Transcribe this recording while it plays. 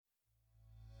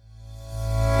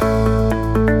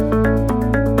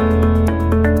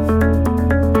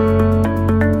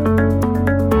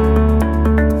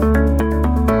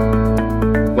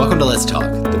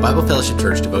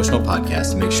devotional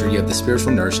podcast to make sure you have the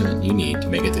spiritual nourishment you need to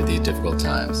make it through these difficult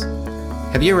times.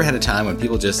 Have you ever had a time when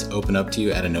people just open up to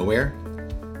you out of nowhere?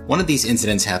 One of these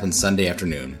incidents happened Sunday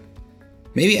afternoon.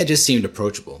 Maybe I just seemed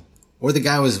approachable, or the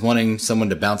guy was wanting someone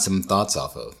to bounce some thoughts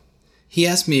off of. He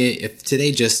asked me if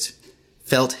today just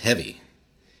felt heavy.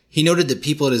 He noted that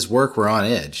people at his work were on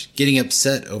edge, getting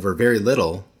upset over very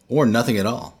little or nothing at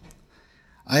all.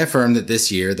 I affirmed that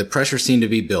this year the pressure seemed to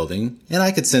be building, and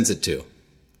I could sense it too.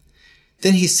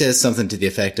 Then he says something to the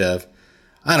effect of,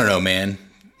 "I don't know, man.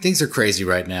 Things are crazy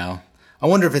right now. I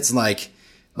wonder if it's like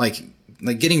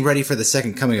getting ready for the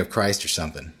second coming of Christ or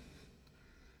something."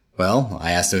 Well,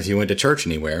 I asked him if he went to church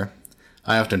anywhere.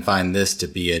 I often find this to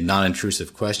be a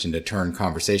non-intrusive question to turn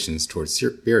conversations towards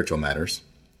spiritual matters.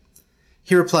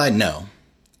 He replied no.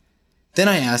 Then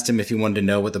I asked him if he wanted to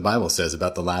know what the Bible says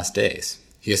about the last days.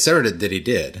 He asserted that he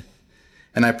did,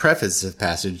 and I prefaced the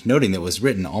passage noting that it was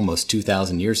written almost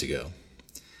 2,000 years ago.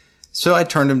 So I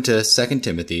turned him to 2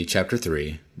 Timothy chapter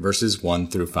 3, verses 1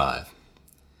 through 5.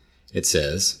 It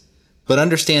says, "But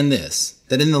understand this,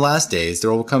 that in the last days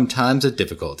there will come times of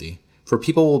difficulty, for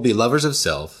people will be lovers of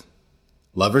self,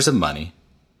 lovers of money,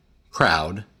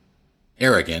 proud,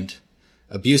 arrogant,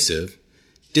 abusive,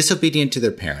 disobedient to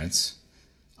their parents,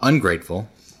 ungrateful,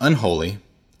 unholy,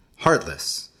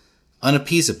 heartless,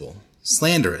 unappeasable,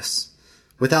 slanderous,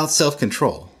 without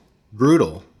self-control,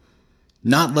 brutal,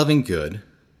 not loving good,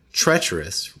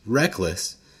 treacherous,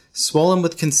 reckless, swollen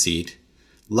with conceit,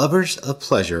 lovers of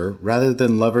pleasure rather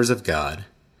than lovers of God,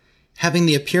 having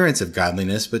the appearance of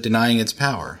godliness but denying its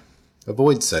power.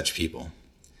 Avoid such people."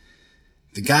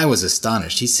 The guy was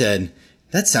astonished. He said,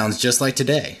 "That sounds just like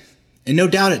today." And no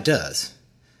doubt it does.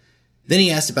 Then he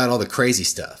asked about all the crazy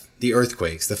stuff, the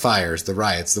earthquakes, the fires, the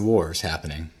riots, the wars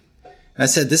happening. And I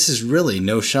said, this is really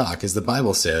no shock, as the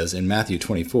Bible says in Matthew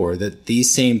 24 that these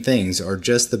same things are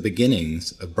just the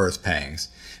beginnings of birth pangs,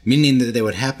 meaning that they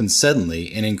would happen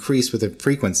suddenly and increase with a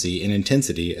frequency and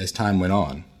intensity as time went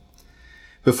on.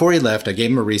 Before he left, I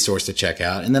gave him a resource to check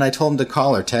out, and then I told him to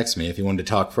call or text me if he wanted to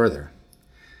talk further.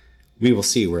 We will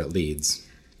see where it leads.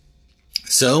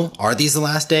 So, are these the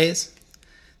last days?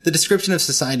 The description of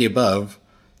society above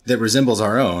that resembles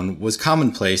our own was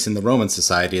commonplace in the Roman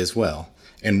society as well,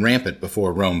 and rampant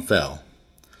before Rome fell.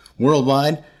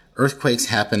 Worldwide, earthquakes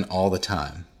happen all the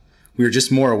time. We are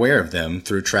just more aware of them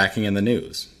through tracking in the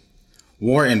news.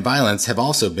 War and violence have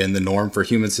also been the norm for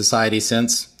human society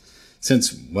since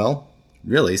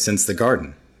the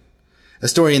garden. A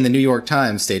story in the New York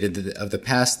Times stated that of the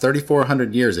past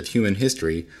 3,400 years of human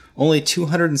history, only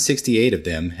 268 of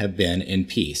them have been in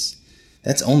peace.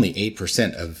 That's only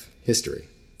 8% of history.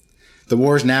 The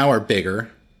wars now are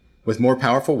bigger, with more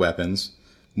powerful weapons,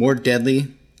 more deadly,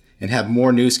 and have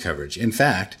more news coverage. In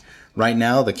fact, right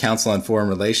now the Council on Foreign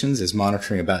Relations is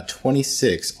monitoring about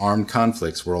 26 armed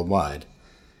conflicts worldwide.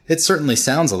 It certainly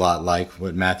sounds a lot like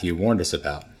what Matthew warned us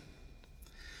about.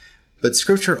 But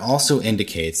Scripture also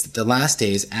indicates that the last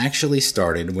days actually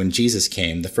started when Jesus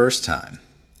came the first time.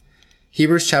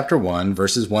 Hebrews chapter 1,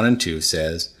 verses 1 and 2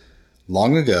 says,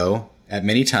 "Long ago, at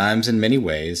many times and many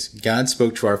ways, God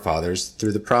spoke to our fathers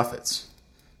through the prophets.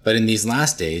 But in these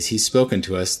last days he's spoken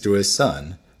to us through his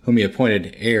Son, whom he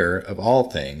appointed heir of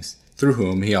all things, through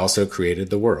whom he also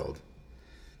created the world."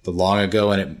 The long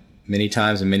ago and at many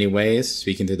times and many ways,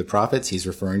 speaking through the prophets, he's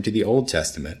referring to the Old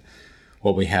Testament.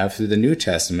 What we have through the New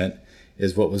Testament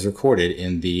is what was recorded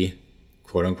in the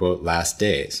quote-unquote last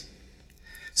days.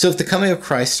 So if the coming of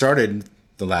Christ started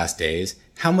the last days,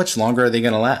 how much longer are they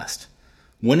going to last?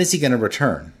 When is he going to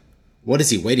return? What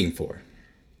is he waiting for?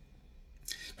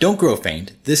 Don't grow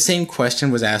faint. This same question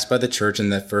was asked by the church in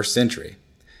the first century.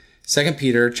 2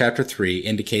 Peter chapter 3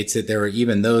 indicates that there are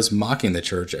even those mocking the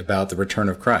church about the return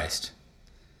of Christ.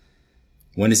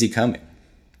 When is he coming?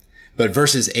 But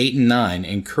verses 8 and 9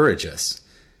 encourage us.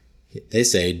 They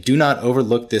say, "Do not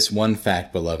overlook this one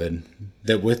fact, beloved,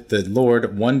 that with the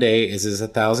Lord 1 day is as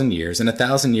 1,000 years, and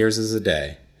 1,000 years is a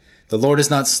day. The Lord is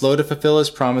not slow to fulfill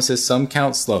his promises, some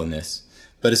count slowness,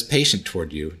 but is patient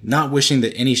toward you, not wishing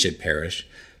that any should perish,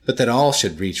 but that all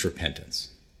should reach repentance."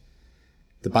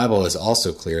 The Bible is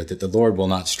also clear that the Lord will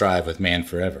not strive with man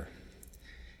forever.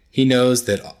 He knows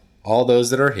that all those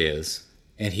that are his,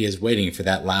 and he is waiting for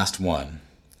that last one.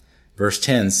 Verse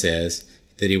 10 says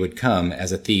that he would come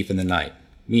as a thief in the night,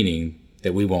 meaning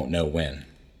that we won't know when.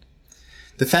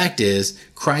 The fact is,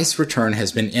 Christ's return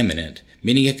has been imminent,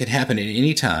 meaning it could happen at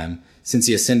any time since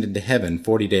he ascended to heaven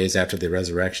 40 days after the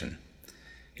resurrection.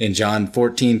 In John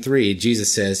 14:3,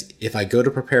 Jesus says, "If I go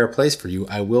to prepare a place for you,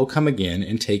 I will come again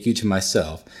and take you to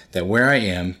myself, that where I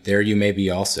am, there you may be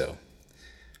also."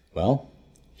 Well,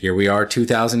 Here we are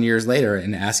 2,000 years later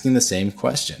and asking the same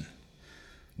question.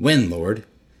 When, Lord?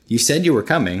 You said you were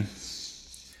coming,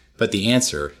 but the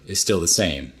answer is still the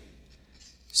same.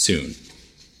 Soon.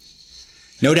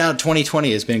 No doubt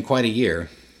 2020 has been quite a year.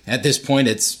 At this point,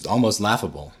 it's almost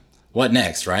laughable. What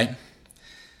next, right?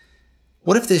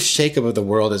 What if this shakeup of the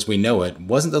world as we know it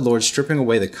wasn't the Lord stripping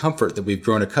away the comfort that we've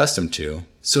grown accustomed to,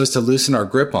 so as to loosen our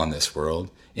grip on this world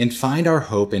and find our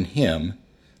hope in Him,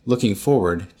 looking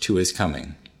forward to His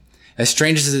coming? As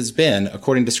strange as it's been,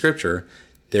 according to Scripture,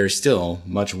 there is still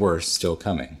much worse still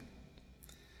coming.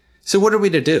 So what are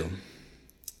we to do?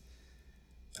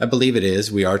 I believe it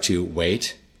is we are to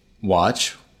wait,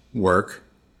 watch, work,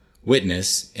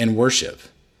 witness, and worship.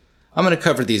 I'm going to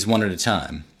cover these one at a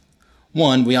time.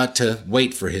 1, we ought to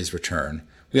wait for His return.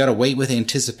 We ought to wait with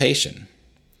anticipation.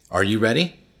 Are you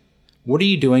ready? What are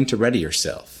you doing to ready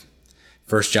yourself?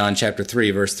 1 John chapter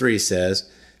 3, verse 3 says,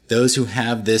 "Those who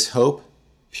have this hope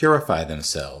purify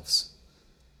themselves."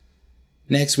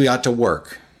 Next, we ought to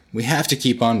work. We have to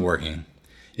keep on working.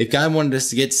 If God wanted us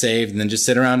to get saved and then just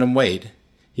sit around and wait,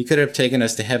 He could have taken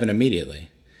us to heaven immediately.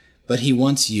 But He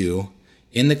wants you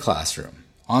in the classroom,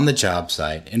 on the job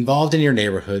site, involved in your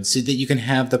neighborhood so that you can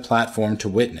have the platform to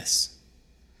witness.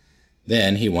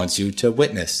 Then He wants you to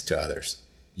witness to others.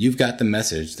 You've got the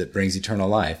message that brings eternal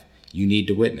life. You need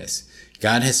to witness.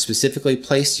 God has specifically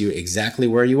placed you exactly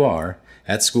where you are,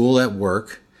 at school, at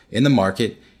work, in the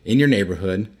market, in your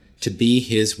neighborhood, to be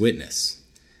His witness.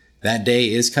 That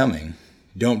day is coming.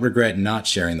 Don't regret not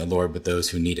sharing the Lord with those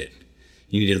who need it.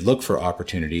 You need to look for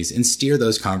opportunities and steer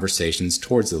those conversations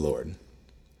towards the Lord.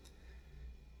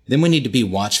 Then we need to be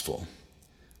watchful.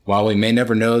 While we may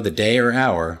never know the day or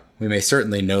hour, we may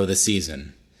certainly know the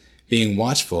season. Being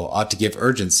watchful ought to give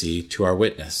urgency to our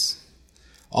witness.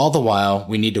 All the while,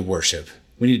 we need to worship.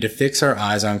 We need to fix our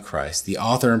eyes on Christ, the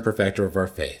author and perfecter of our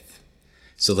faith.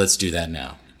 So let's do that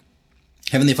now.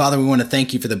 Heavenly Father, we want to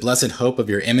thank You for the blessed hope of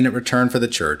Your imminent return for the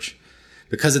church.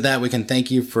 Because of that, we can thank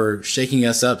You for shaking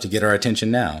us up to get our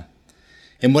attention now.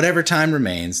 In whatever time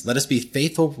remains, let us be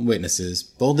faithful witnesses,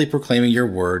 boldly proclaiming Your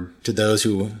word to those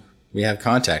who we have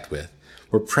contact with.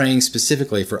 We're praying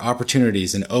specifically for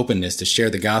opportunities and openness to share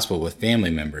the gospel with family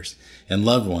members and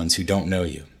loved ones who don't know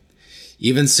You.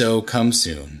 Even so, come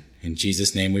soon. In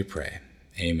Jesus' name we pray.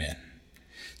 Amen.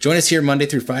 Join us here Monday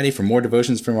through Friday for more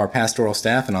devotions from our pastoral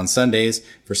staff and on Sundays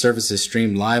for services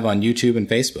streamed live on YouTube and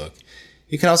Facebook.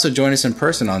 You can also join us in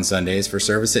person on Sundays for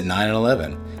service at 9 and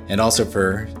 11 and also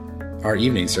for our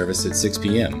evening service at 6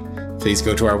 p.m. Please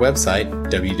go to our website,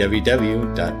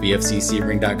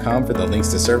 www.bfccspring.com for the links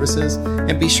to services,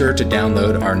 and be sure to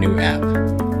download our new app.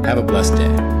 Have a blessed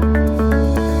day.